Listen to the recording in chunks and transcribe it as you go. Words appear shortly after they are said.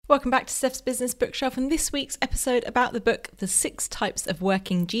Welcome back to Steph's Business Bookshelf and this week's episode about the book The 6 Types of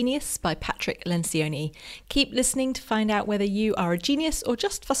Working Genius by Patrick Lencioni. Keep listening to find out whether you are a genius or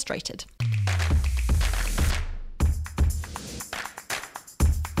just frustrated.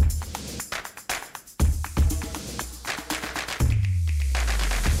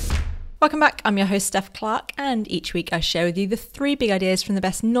 Welcome back, I'm your host Steph Clark, and each week I share with you the 3 big ideas from the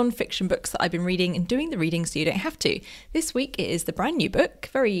best non-fiction books that I've been reading and doing the reading so you don't have to. This week it is the brand new book,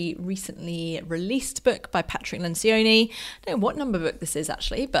 very recently released book by Patrick Lencioni. I don't know what number book this is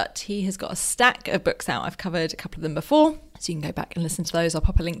actually, but he has got a stack of books out. I've covered a couple of them before, so you can go back and listen to those. I'll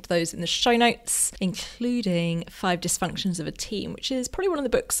pop a link to those in the show notes, including 5 Dysfunctions of a Team, which is probably one of the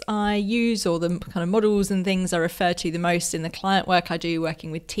books I use, or the kind of models and things I refer to the most in the client work I do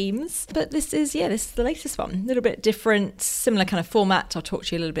working with teams. But this is the latest one. A little bit different, similar kind of format. I'll talk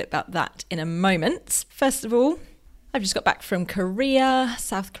to you a little bit about that in a moment. First of all, I've just got back from Korea,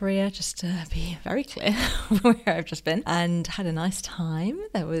 South Korea, just to be very clear where I've just been, and had a nice time.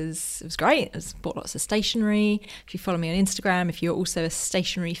 It was great. I bought lots of stationery. If you follow me on Instagram, if you're also a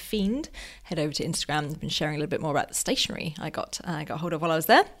stationery fiend, head over to Instagram. I've been sharing a little bit more about the stationery I got hold of while I was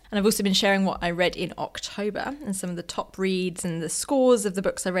there. And I've also been sharing what I read in October and some of the top reads and the scores of the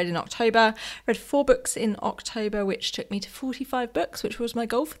books I read in October. I read 4 books in October, which took me to 45 books, which was my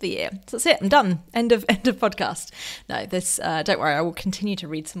goal for the year. So that's it. I'm done. End of podcast. No, don't worry. I will continue to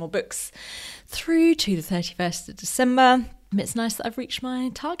read some more books through to the 31st of December. It's nice that I've reached my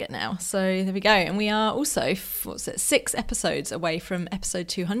target now. So there we go. And we are also, 6 episodes away from episode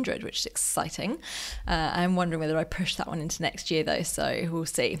 200, which is exciting. I'm wondering whether I push that one into next year though. So we'll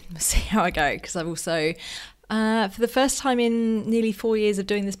see. We'll see how I go. Because I've also, for the first time in nearly 4 years of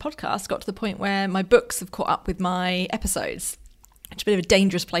doing this podcast, got to the point where my books have caught up with my episodes. It's a bit of a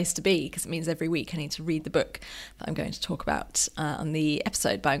dangerous place to be because it means every week I need to read the book that I'm going to talk about on the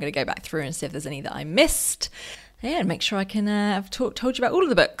episode. But I'm going to go back through and see if there's any that I missed. Yeah, and make sure I can have told you about all of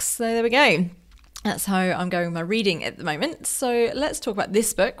the books. So there we go. That's how I'm going with my reading at the moment. So let's talk about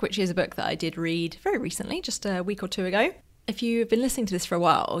this book, which is a book that I did read very recently, just a week or 2 ago. If you've been listening to this for a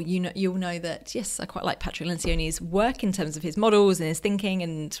while, you'll know that, yes, I quite like Patrick Lencioni's work in terms of his models and his thinking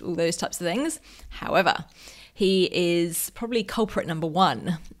and all those types of things. However, he is probably culprit number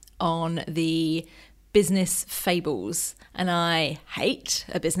 1 on the business fables, and I hate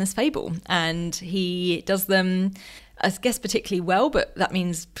a business fable, and he does them, I guess, particularly well, but that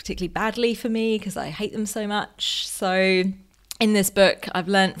means particularly badly for me because I hate them so much. So in this book, I've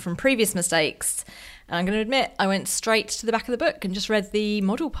learnt from previous mistakes, and I'm going to admit I went straight to the back of the book and just read the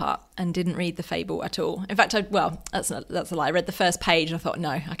model part and didn't read the fable at all. In fact, that's a lie. I read the first page and I thought, no,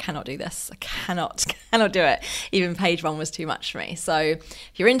 I cannot do this. I cannot do it. Even page 1 was too much for me. So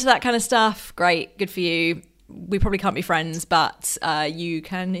if you're into that kind of stuff, great, good for you. We probably can't be friends, but you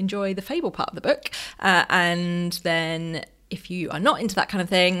can enjoy the fable part of the book. And then if you are not into that kind of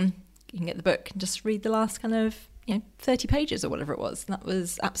thing, you can get the book and just read the last kind of 30 pages or whatever it was. That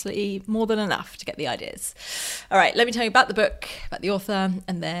was absolutely more than enough to get the ideas. All right, let me tell you about the book, about the author,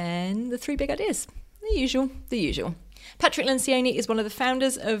 and then the 3 big ideas. The usual. Patrick Lencioni is one of the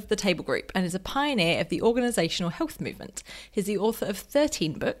founders of the Table Group and is a pioneer of the organisational health movement. He's the author of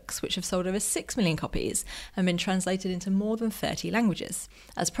 13 books, which have sold over 6 million copies and been translated into more than 30 languages.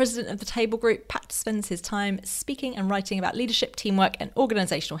 As president of the Table Group, Pat spends his time speaking and writing about leadership, teamwork and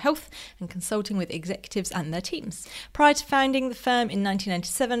organisational health and consulting with executives and their teams. Prior to founding the firm in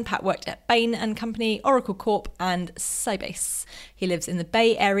 1997, Pat worked at Bain & Company, Oracle Corp and Sybase. He lives in the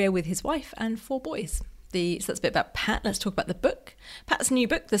Bay Area with his wife and 4 boys. So that's a bit about Pat. Let's talk about the book. Pat's new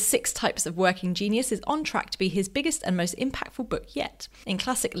book, The 6 Types of Working Genius, is on track to be his biggest and most impactful book yet. In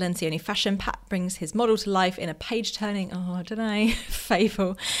classic Lencioni fashion, Pat brings his model to life in a page-turning,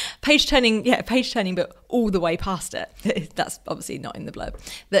 fable. Page-turning, but all the way past it. That's obviously not in the blurb.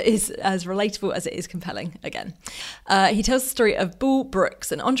 That is as relatable as it is compelling, again. He tells the story of Bull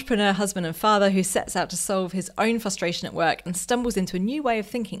Brooks, an entrepreneur, husband and father who sets out to solve his own frustration at work and stumbles into a new way of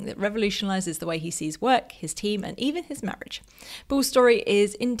thinking that revolutionises the way he sees work, his team, and even his marriage. Bull's story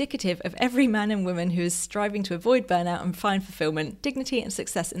is indicative of every man and woman who is striving to avoid burnout and find fulfillment, dignity, and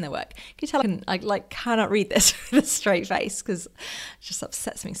success in their work. Can you tell I cannot read this with a straight face because it just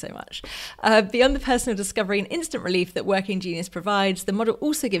upsets me so much. Beyond the personal discovery and instant relief that Working Genius provides, the model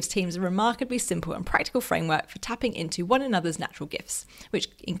also gives teams a remarkably simple and practical framework for tapping into one another's natural gifts, which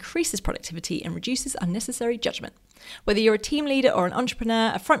increases productivity and reduces unnecessary judgment. Whether you're a team leader or an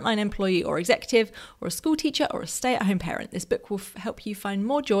entrepreneur, a frontline employee or executive, or a school teacher or a stay-at-home parent, this book will help you find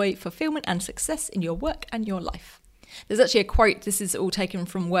more joy, fulfillment and success in your work and your life. There's actually a quote, this is all taken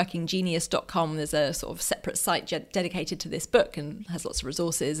from workinggenius.com. There's a sort of separate site dedicated to this book and has lots of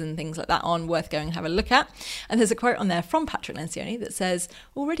resources and things like that on, worth going and have a look at. And there's a quote on there from Patrick Lencioni that says,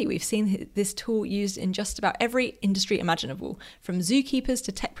 already we've seen this tool used in just about every industry imaginable, from zookeepers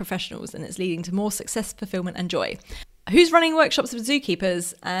to tech professionals, and it's leading to more success, fulfillment and joy. Who's running workshops with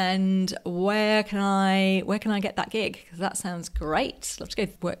zookeepers, and where can I get that gig? Because that sounds great. I'd love to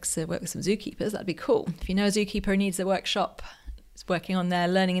go work with some zookeepers. That'd be cool. If you know a zookeeper who needs a workshop, is working on their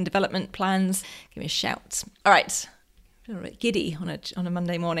learning and development plans, give me a shout. All right. I'm a bit giddy on a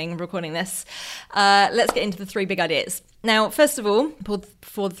Monday morning recording this. Let's get into the 3 big ideas. Now, first of all,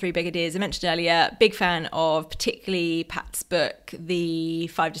 before the 3 big ideas, I mentioned earlier, big fan of particularly Pat's book, The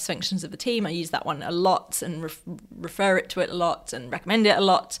 5 Dysfunctions of the Team. I use that one a lot and refer it to it a lot and recommend it a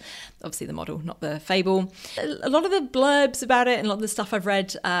lot. Obviously the model, not the fable. A lot of the blurbs about it and a lot of the stuff I've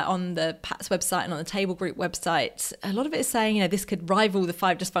read on the Pat's website and on the Table Group website, a lot of it is saying, this could rival the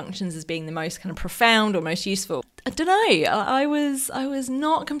 5 Dysfunctions as being the most kind of profound or most useful. I don't know. I was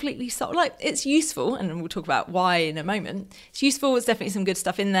not completely sold. Like, it's useful, and we'll talk about why in a moment. It's useful. There's definitely some good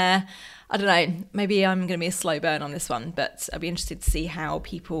stuff in there. I don't know. Maybe I'm going to be a slow burn on this one, but I'll be interested to see how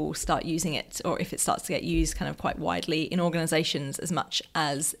people start using it, or if it starts to get used kind of quite widely in organisations as much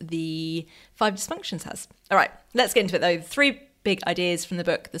as the 5 Dysfunctions has. All right, let's get into it though. 3 big ideas from the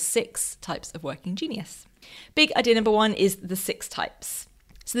book, The 6 Types of Working Genius. Big idea number 1 is the 6 types.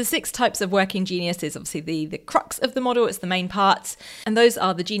 So the 6 types of working genius is obviously the crux of the model. It's the main part. And those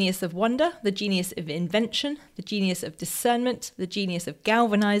are the genius of wonder, the genius of invention, the genius of discernment, the genius of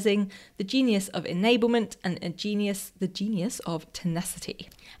galvanizing, the genius of enablement, and the genius of tenacity.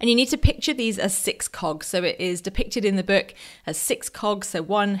 And you need to picture these as 6 cogs. So it is depicted in the book as 6 cogs. So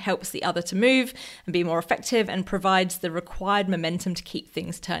one helps the other to move and be more effective and provides the required momentum to keep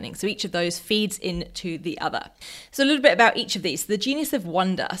things turning. So each of those feeds into the other. So a little bit about each of these. The genius of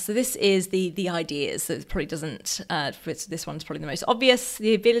wonder. So this is the ideas. So it probably doesn't, this one's probably the most obvious.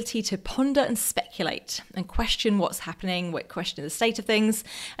 The ability to ponder and speculate and question what's happening, question the state of things,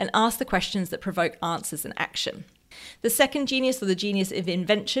 and ask the questions that provoke answers and action. The second genius, or the genius of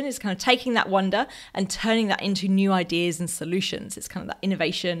invention, is kind of taking that wonder and turning that into new ideas and solutions. It's kind of that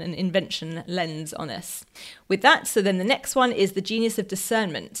innovation and invention lens on us. With that, so then the next one is the genius of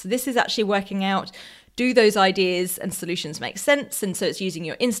discernment. So this is actually working out, do those ideas and solutions make sense? And so it's using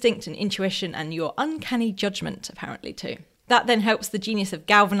your instinct and intuition and your uncanny judgment, apparently, too. That then helps the genius of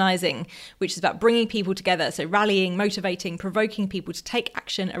galvanizing, which is about bringing people together. So rallying, motivating, provoking people to take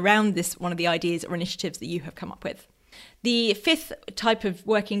action around one of the ideas or initiatives that you have come up with. The 5th type of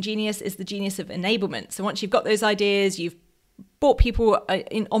working genius is the genius of enablement. So once you've got those ideas, you've brought people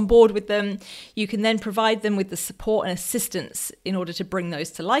on board with them, you can then provide them with the support and assistance in order to bring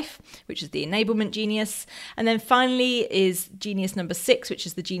those to life, which is the enablement genius. And then finally is genius number 6, which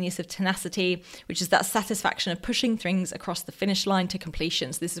is the genius of tenacity, which is that satisfaction of pushing things across the finish line to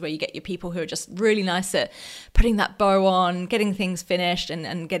completion. So this is where you get your people who are just really nice at putting that bow on, getting things finished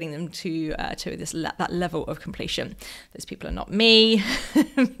and getting them to that level of completion. Those people are not me,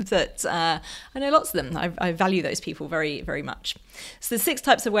 but I know lots of them. I value those people very, very much. So the 6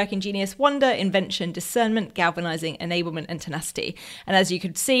 types of working genius: wonder, invention, discernment, galvanizing, enablement, and tenacity. And as you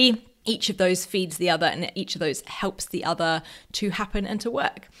could see, each of those feeds the other, and each of those helps the other to happen and to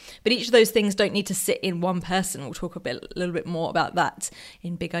work. But each of those things don't need to sit in one person. We'll talk a little bit more about that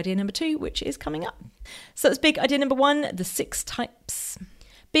in big idea number 2, which is coming up. So that's big idea number 1, the 6 types.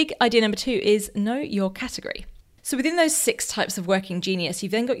 Big idea number 2 is know your category. So within those 6 types of working genius,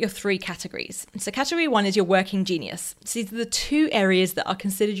 you've then got your 3 categories. So category 1 is your working genius. So these are the 2 areas that are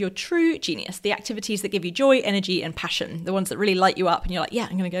considered your true genius, the activities that give you joy, energy, and passion, the ones that really light you up and you're like, yeah,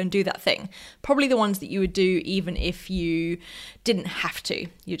 I'm going to go and do that thing. Probably the ones that you would do even if you didn't have to.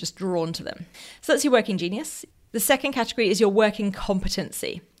 You're just drawn to them. So that's your working genius. The second category is your working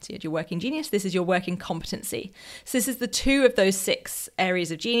competency. So you had your working genius, this is your working competency. So this is the 2 of those 6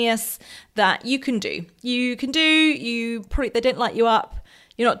 areas of genius that you can do. They don't light you up.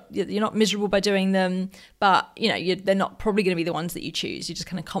 You're not miserable by doing them, but they're not probably going to be the ones that you choose. You're just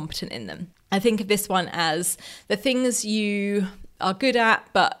kind of competent in them. I think of this one as the things you are good at,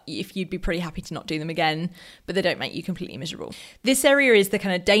 but if you'd be pretty happy to not do them again, but they don't make you completely miserable. This area is the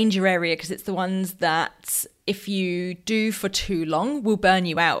kind of danger area because it's the ones that if you do for too long will burn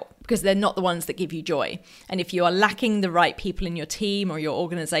you out because they're not the ones that give you joy. And if you are lacking the right people in your team or your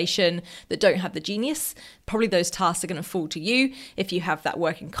organization that don't have the genius, probably those tasks are going to fall to you if you have that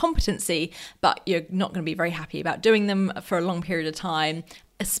working competency, but you're not going to be very happy about doing them for a long period of time,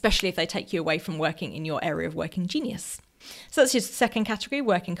 especially if they take you away from working in your area of working genius. So that's your second category,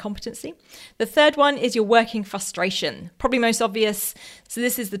 working competency. The third one is your working frustration, probably most obvious. So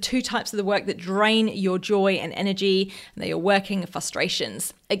this is the two types of the work that drain your joy and energy, and they're your working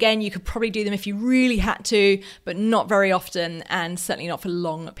frustrations. Again, you could probably do them if you really had to, but not very often, and certainly not for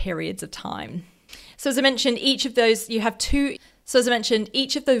long periods of time. So as I mentioned, each of those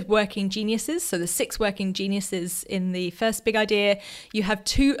working geniuses, so the 6 working geniuses in the first big idea, you have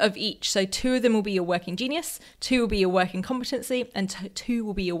 2 of each. So 2 of them will be your working genius, 2 will be your working competency, and 2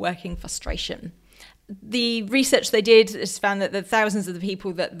 will be your working frustration. The research they did has found that the thousands of the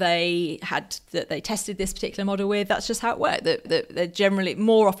people that they tested this particular model with, that's just how it worked. That generally,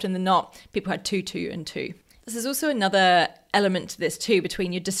 more often than not, people had 2, 2, and 2. There's also another element to this too,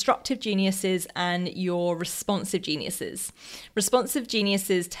 between your disruptive geniuses and your responsive geniuses. Responsive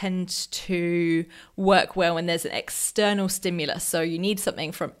geniuses tend to work well when there's an external stimulus. So you need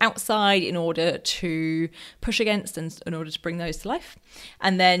something from outside in order to push against and in order to bring those to life.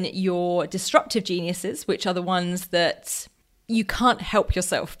 And then your disruptive geniuses, which are the ones that you can't help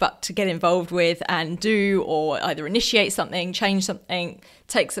yourself but to get involved with and do, or either initiate something, change something,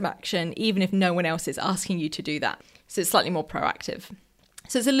 take some action, even if no one else is asking you to do that. So it's slightly more proactive.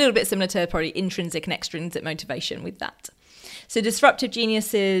 So it's a little bit similar to probably intrinsic and extrinsic motivation with that. So disruptive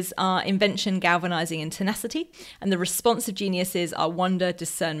geniuses are invention, galvanizing, and tenacity, and the responsive geniuses are wonder,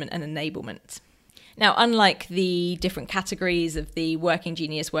 discernment, and enablement. Now, unlike the different categories of the working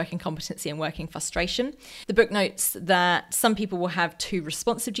genius, working competency, and working frustration, the book notes that some people will have 2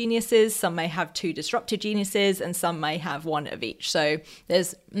 responsive geniuses, some may have 2 disruptive geniuses, and some may have 1 of each. So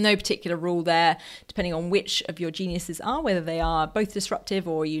there's no particular rule there, depending on which of your geniuses are, whether they are both disruptive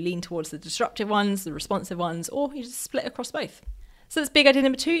or you lean towards the disruptive ones, the responsive ones, or you just split across both. So that's big idea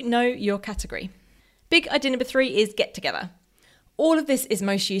number 2, know your category. Big idea number 3 is get together. All of this is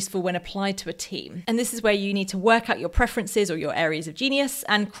most useful when applied to a team, and this is where you need to work out your preferences or your areas of genius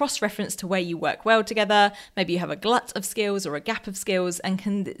and cross-reference to where you work well together. Maybe you have a glut of skills or a gap of skills, and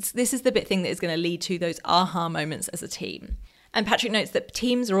this is the bit thing that is going to lead to those aha moments as a team. And Patrick notes that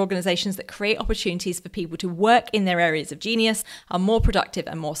teams or organizations that create opportunities for people to work in their areas of genius are more productive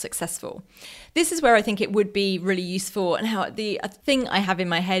and more successful. This is where I think it would be really useful, and how a thing I have in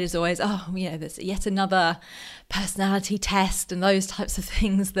my head is always, there's yet another personality test and those types of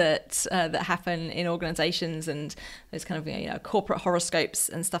things that happen in organizations, and those kind of corporate horoscopes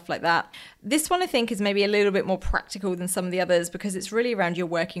and stuff like that. This one I think is maybe a little bit more practical than some of the others, because it's really around your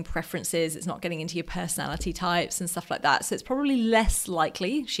working preferences. It's not getting into your personality types and stuff like that. So it's probably less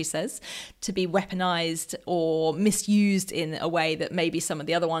likely, she says, to be weaponized or misused in a way that maybe some of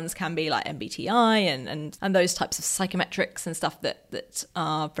the other ones can be, like MBTI and those types of psychometrics and stuff that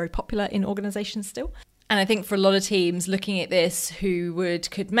are very popular in organizations still. And I think for a lot of teams looking at this who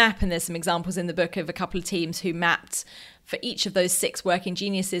could map, and there's some examples in the book of a couple of teams who mapped for each of those 6 working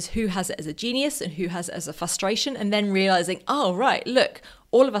geniuses, who has it as a genius and who has it as a frustration, and then realizing, oh, right, look,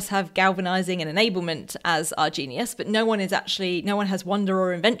 all of us have galvanizing and enablement as our genius, but no one has wonder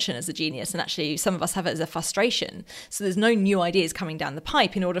or invention as a genius. And actually, some of us have it as a frustration. So there's no new ideas coming down the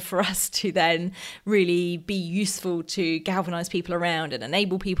pipe in order for us to then really be useful to galvanize people around and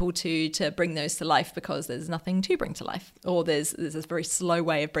enable people to bring those to life, because there's nothing to bring to life, or there's a very slow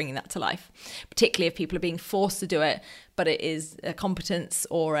way of bringing that to life, particularly if people are being forced to do it, but it is a competence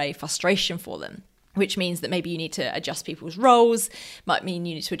or a frustration for them. Which means that maybe you need to adjust people's roles, might mean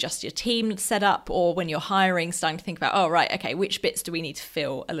you need to adjust your team setup, or when you're hiring, starting to think about, oh, right, okay, which bits do we need to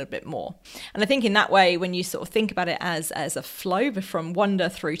fill a little bit more? And I think in that way, when you sort of think about it as a flow from wonder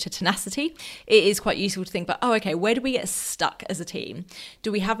through to tenacity, it is quite useful to think about, oh, okay, where do we get stuck as a team?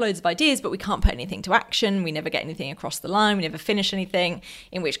 Do we have loads of ideas, but we can't put anything to action? We never get anything across the line. We never finish anything,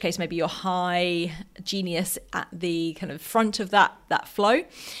 in which case maybe you're high genius at the kind of front of that flow,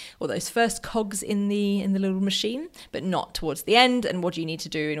 or those first cogs in the little machine, but not towards the end. And what do you need to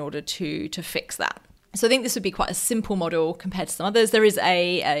do in order to fix that? So I think this would be quite a simple model compared to some others. There is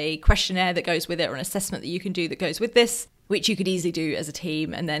a questionnaire that goes with it, or an assessment that you can do that goes with this, which you could easily do as a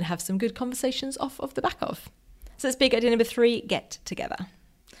team and then have some good conversations off of the back of. So that's big idea number 3, get together.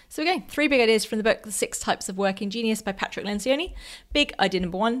 So again, 3 big ideas from the book, The 6 Types of Working Genius by Patrick Lencioni. Big idea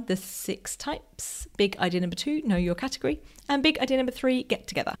number 1, the 6 types. Big idea number 2, know your category. And big idea number 3, get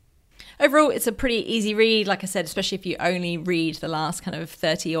together. Overall, it's a pretty easy read, like I said, especially if you only read the last kind of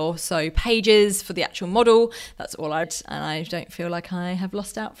 30 or so pages for the actual model. That's all and I don't feel like I have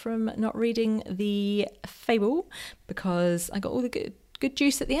lost out from not reading the fable, because I got all the good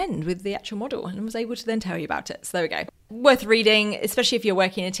juice at the end with the actual model and was able to then tell you about it. So there we go. worth reading, especially if you're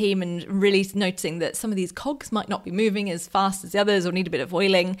working in a team and really noticing that some of these cogs might not be moving as fast as the others or need a bit of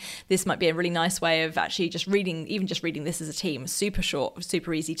oiling. This might be a really nice way of actually just reading this as a team. Super short,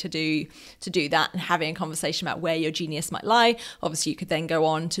 super easy to do that, and having a conversation about where your genius might lie. Obviously, you could then go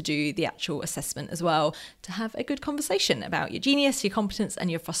on to do the actual assessment as well, to have a good conversation about your genius, your competence,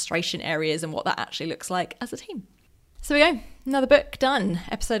 and your frustration areas, and what that actually looks like as a team. So we go, another book done,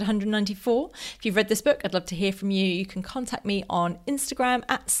 episode 194. If you've read this book, I'd love to hear from you. You can contact me on Instagram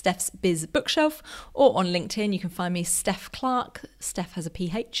at Steph's Biz Bookshelf, or on LinkedIn. You can find me Steph Clark. Steph has a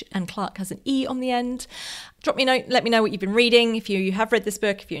PH and Clark has an E on the end. Drop me a note, let me know what you've been reading, if you have read this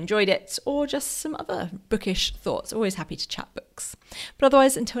book, if you enjoyed it, or just some other bookish thoughts. Always happy to chat books. But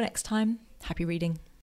otherwise, until next time, happy reading.